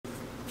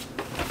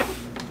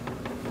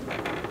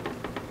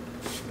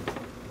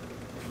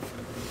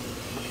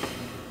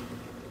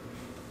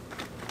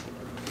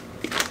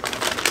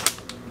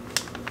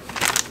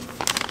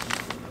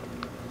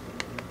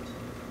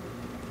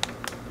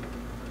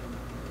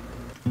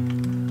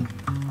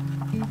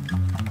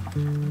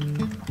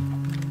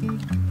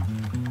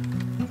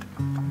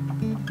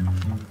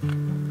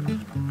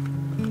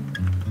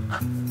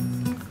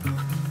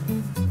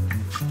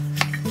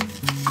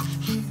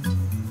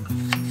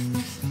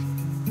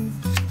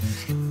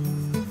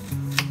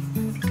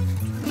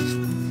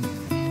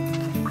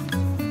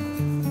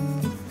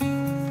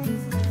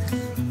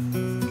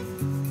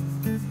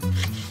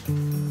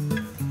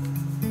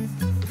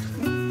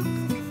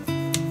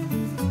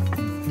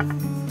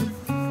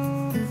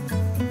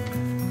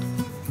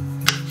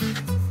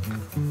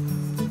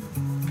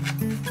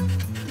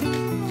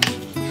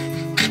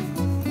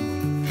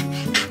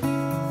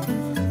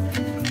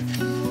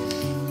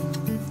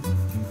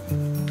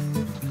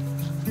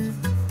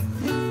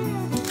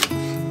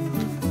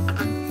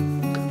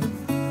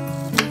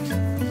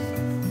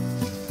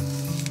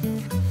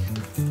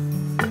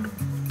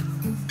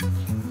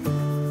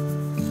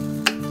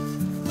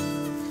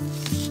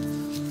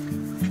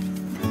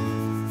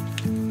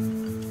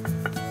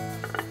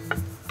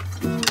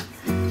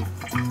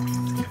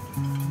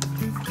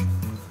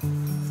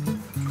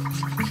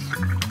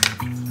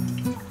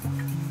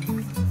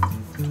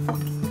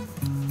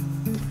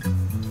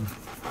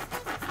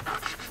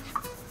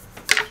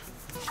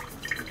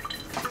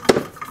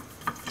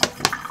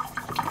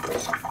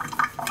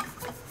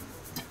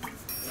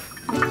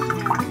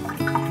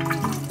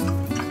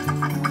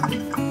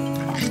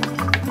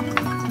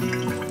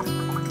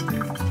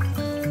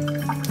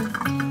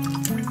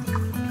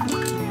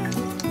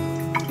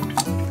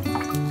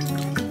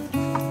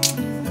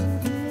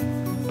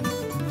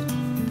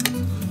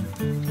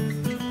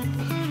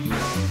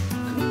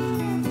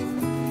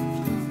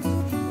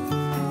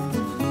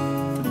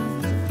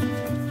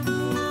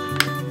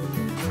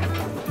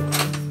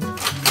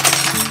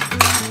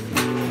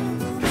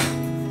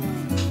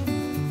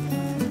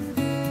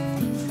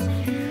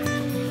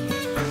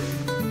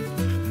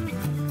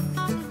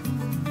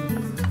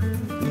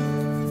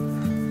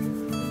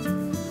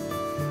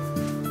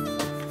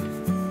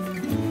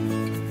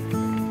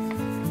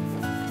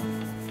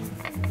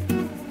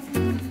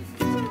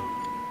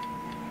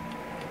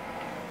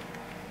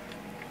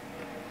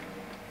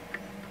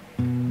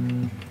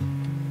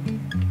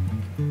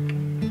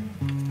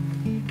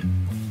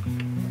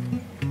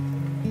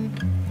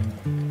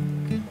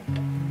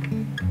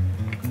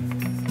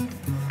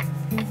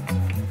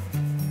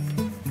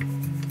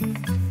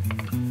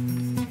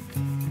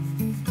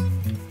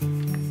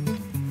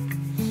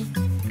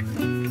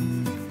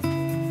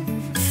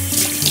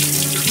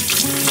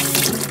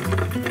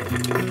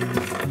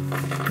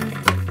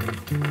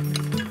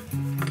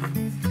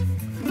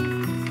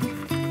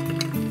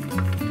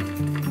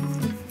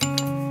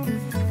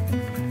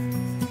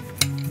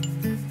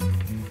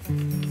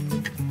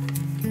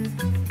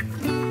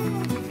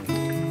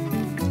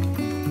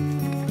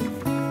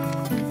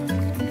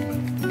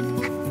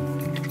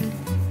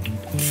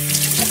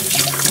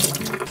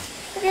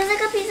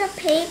of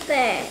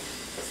paper.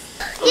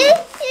 You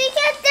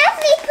can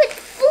definitely put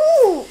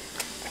food.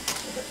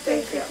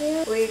 Thank you.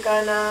 We're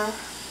gonna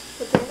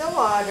put in the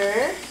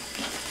water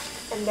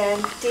and then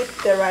dip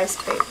the rice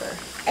paper.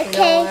 Okay. You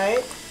know,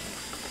 right?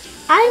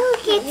 I will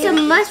get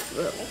some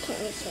mushroom.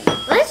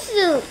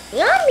 Mushroom,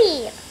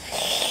 yummy.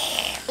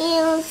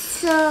 And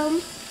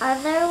some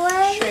other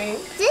one. Shrimp.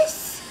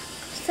 This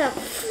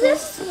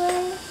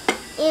one.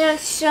 And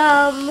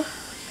some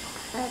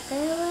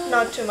other one.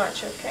 Not too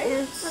much,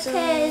 okay?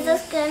 Okay, is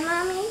this good,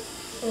 Mommy?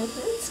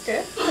 It's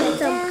good. And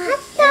some hot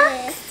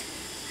dogs.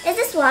 Is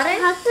this water?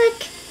 Hot dog.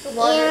 The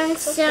water. And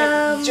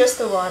some. Just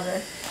the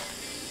water.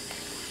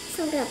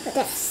 So I'm gonna put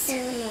this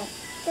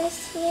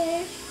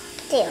here.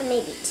 There,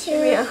 maybe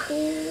two Yeah. of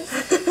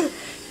these.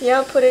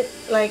 Yeah, put it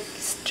like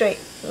straight,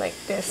 like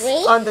this,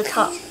 Straight? on the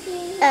top.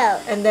 Oh.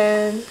 And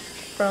then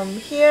from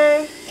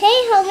here, Hey,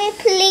 homie,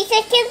 please.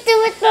 I can't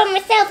do it by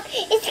myself.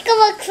 It's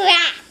gonna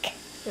crack.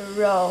 you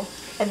roll.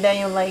 And then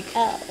you like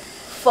Oh.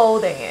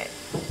 folding it.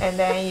 And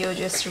then you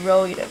just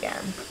roll it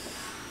again.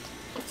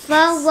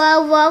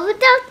 Whoa,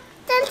 without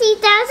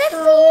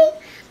 $20,000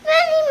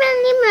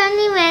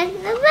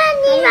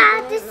 money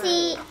to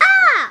see.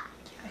 Ah!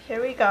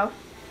 Here we go.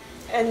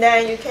 And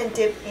then you can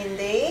dip in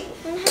the...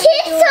 Do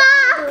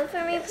it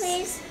for me,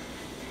 please.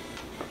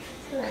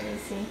 Let me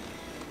see.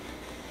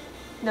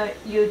 No,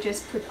 you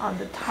just put on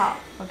the top,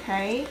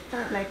 okay?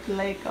 Like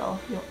Lego,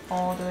 you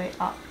all the way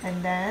up.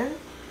 And then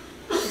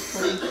you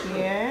put it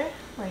here,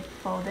 like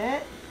fold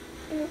it.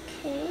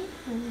 Okay.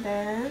 And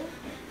then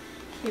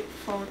keep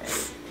folding.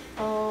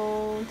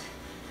 Fold,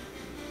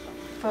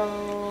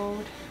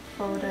 fold,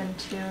 fold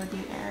until the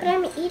But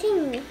end. I'm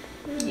eating.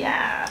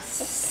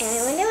 Yes. Okay,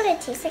 I wonder what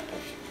it tastes like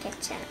with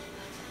ketchup.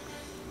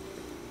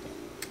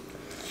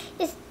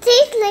 It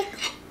tastes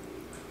like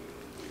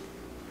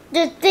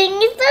the thing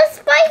is so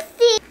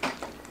spicy.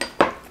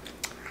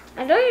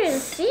 I don't even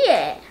see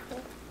it.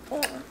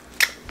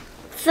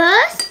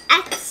 First,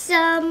 add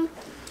some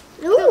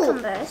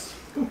cucumbers.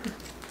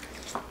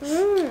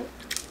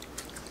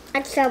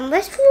 Add some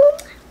mushroom.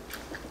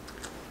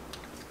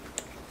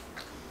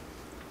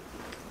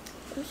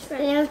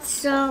 And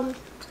some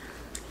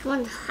You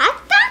want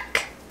hot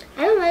dog? I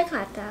don't like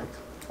hot dog.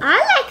 I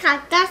like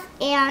hot dog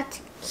and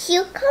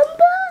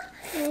cucumber.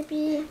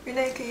 Maybe.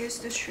 Renee can use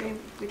the shrimp.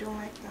 We don't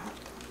like the hot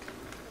dog.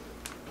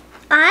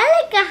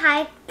 I like a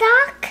hot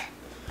dog.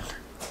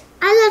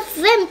 I love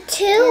shrimp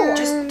too.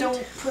 Just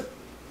don't put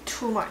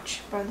too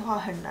much, 不然的话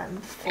很难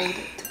fold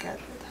it together.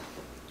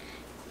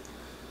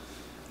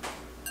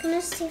 I'm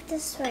gonna see if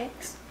this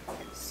works.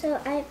 So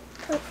I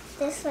put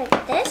this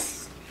like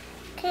this.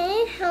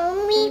 Okay,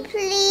 help me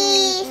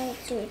please. I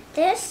do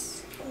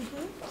this.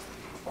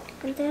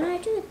 And then I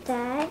do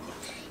that.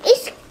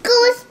 It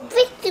goes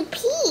with the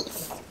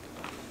piece.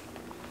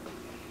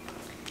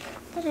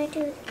 Then I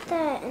do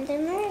that, and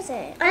then where is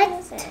it? Where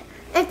is it?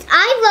 It's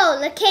eye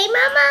roll, okay,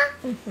 Mama?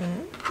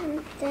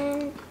 And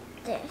then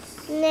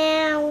this.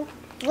 Now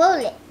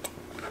roll it.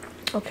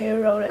 Okay,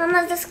 roll it. Mama,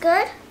 is this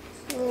good?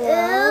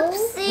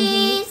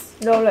 Oopsies.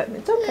 Roll it.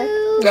 It's okay.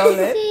 Roll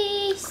it.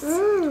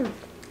 Oopsies.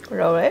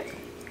 Roll it.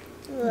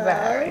 Roll.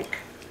 Very.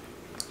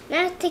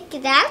 Now take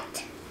it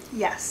out.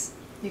 Yes,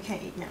 you can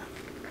eat now.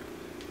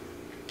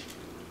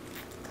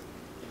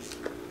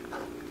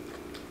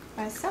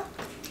 Nice.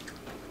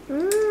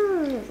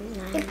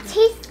 It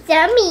tastes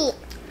yummy.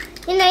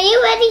 You know,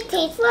 you ready to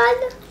taste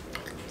one?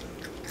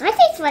 I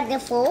taste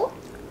wonderful.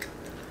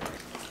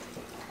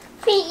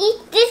 We eat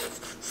this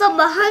from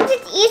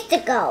 100 years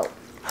ago.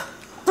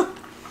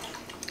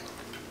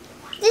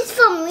 This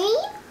for me?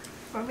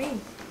 For me.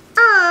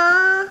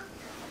 Aww.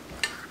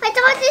 I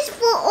thought this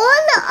for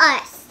all of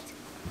us.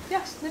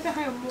 Yes, 那边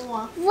还有more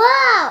啊。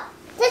 Wow.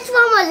 There's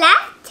one more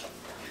left?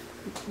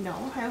 No,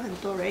 还有很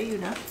多 right, you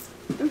know.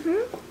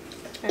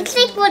 It's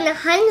like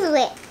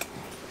 100.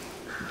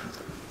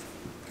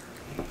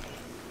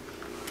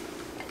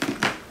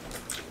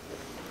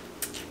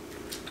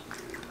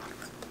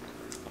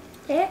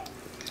 Here.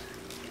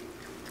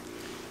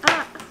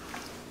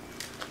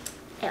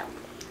 Ew.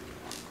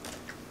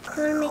 I want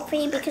to make for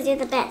you because you're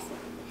the best.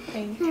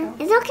 Thank you.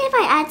 Is it okay if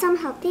I add some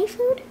healthy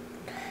food?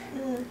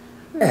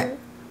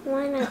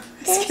 Why not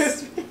this?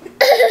 Excuse me.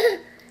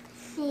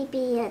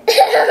 Maybe a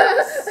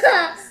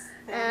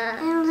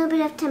and a little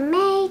bit of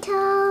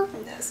tomato.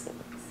 Yes.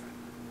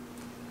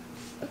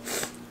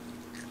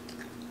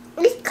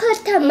 It's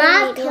called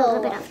tomato. Maybe a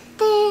little bit of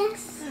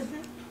this.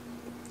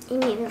 And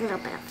maybe a little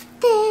bit of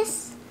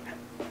this.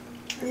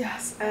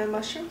 Yes, and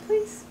mushroom,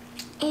 please.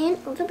 And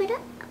a little bit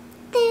of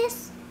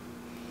this.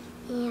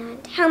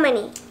 And how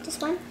many?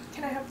 Just one?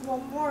 Can I have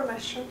one more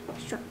mushroom?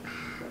 Sure.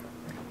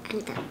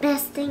 And the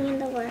best thing in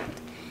the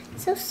world.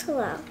 So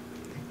slow.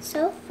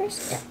 So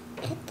first up,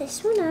 hit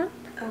this one up.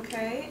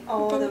 Okay,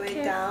 all the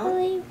way down.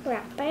 Carefully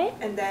wrap it.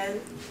 And then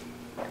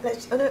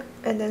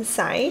and then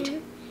side.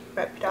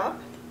 Wrap it up.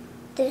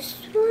 This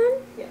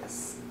one.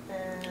 Yes.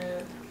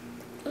 And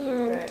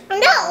Right. I'm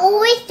not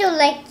always do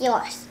like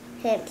yours.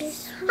 I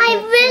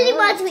really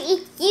want to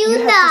eat You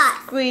have nuts.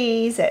 to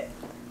squeeze it.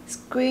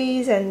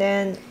 Squeeze and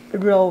then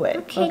roll it.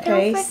 Okay,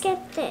 Okay. don't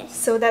forget this.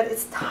 So that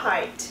it's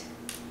tight.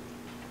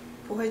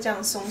 不会这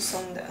样松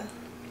松的。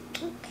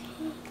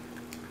 Okay.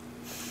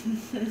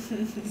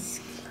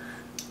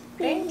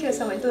 Thank you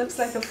so much. It looks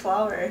like a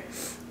flower.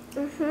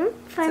 For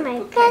It's a my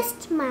bouquet.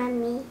 best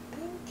mommy.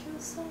 Thank you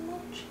so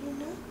much,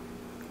 Nina.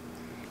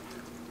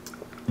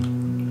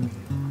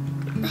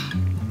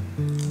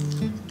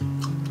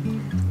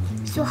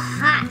 So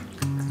hot.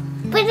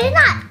 But it's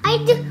not.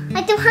 I'm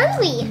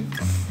hungry.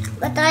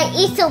 But I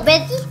eat so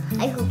busy,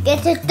 I could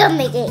get a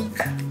stomach ache.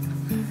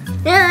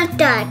 Da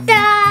da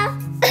da.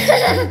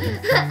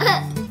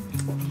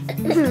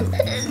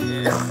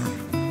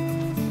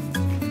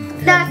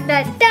 Da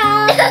da da.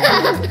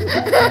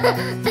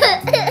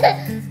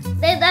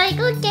 Then I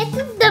go get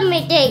a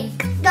stomach ache.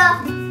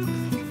 Da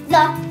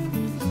da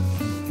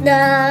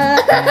da.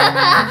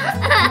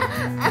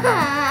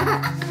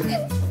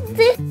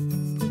 This